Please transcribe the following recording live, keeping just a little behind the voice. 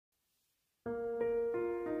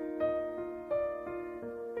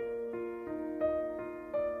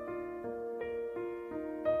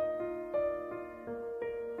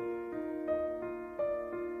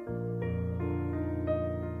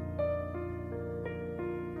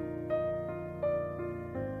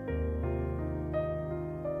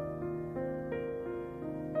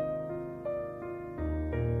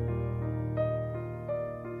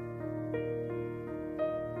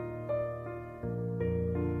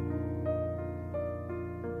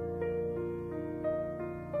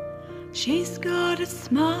She's got a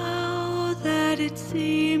smile that it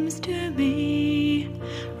seems to me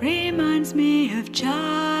reminds me of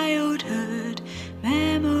childhood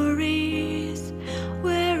memories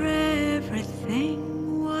where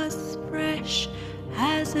everything was fresh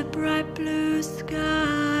as a bright blue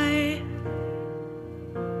sky.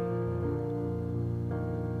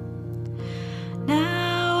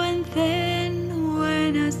 Now and then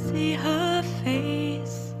when I see her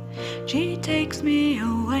face, she takes me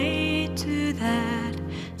away to that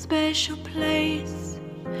special place.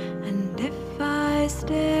 And if I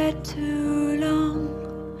stare too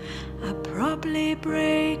long, I probably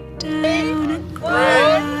break down and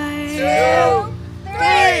cry. 1, 2,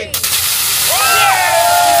 3!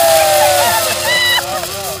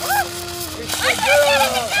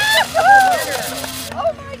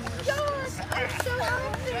 Oh my gosh, I'm so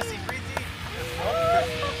happy. Oh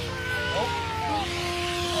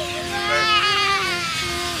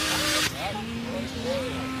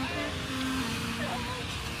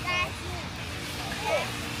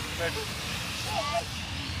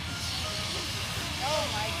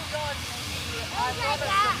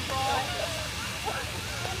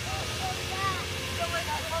my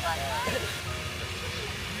God, I love it.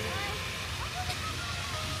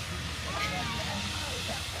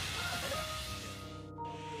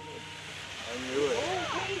 I knew it.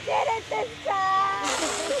 We did it this time!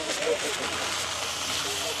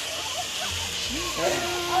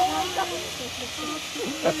 Oh my God.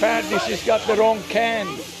 Apparently she's got the wrong can,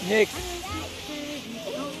 Nick.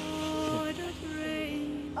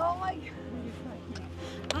 Oh my God.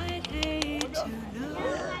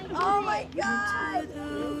 Oh my God.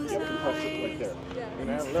 You can press it right there. You're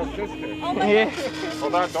gonna have a little sister. Oh my Yeah. God.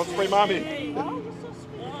 Hold on, don't spray mommy.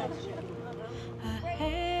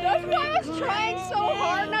 That's why I was trying so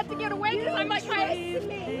hard not to get away, because I'm like,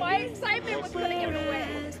 my excitement was gonna get away.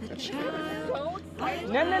 So excited.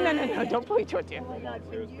 No, don't pull it with you.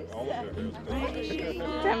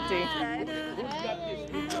 Tempting.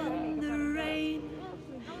 The rain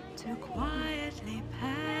to quietly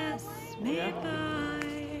pass me by.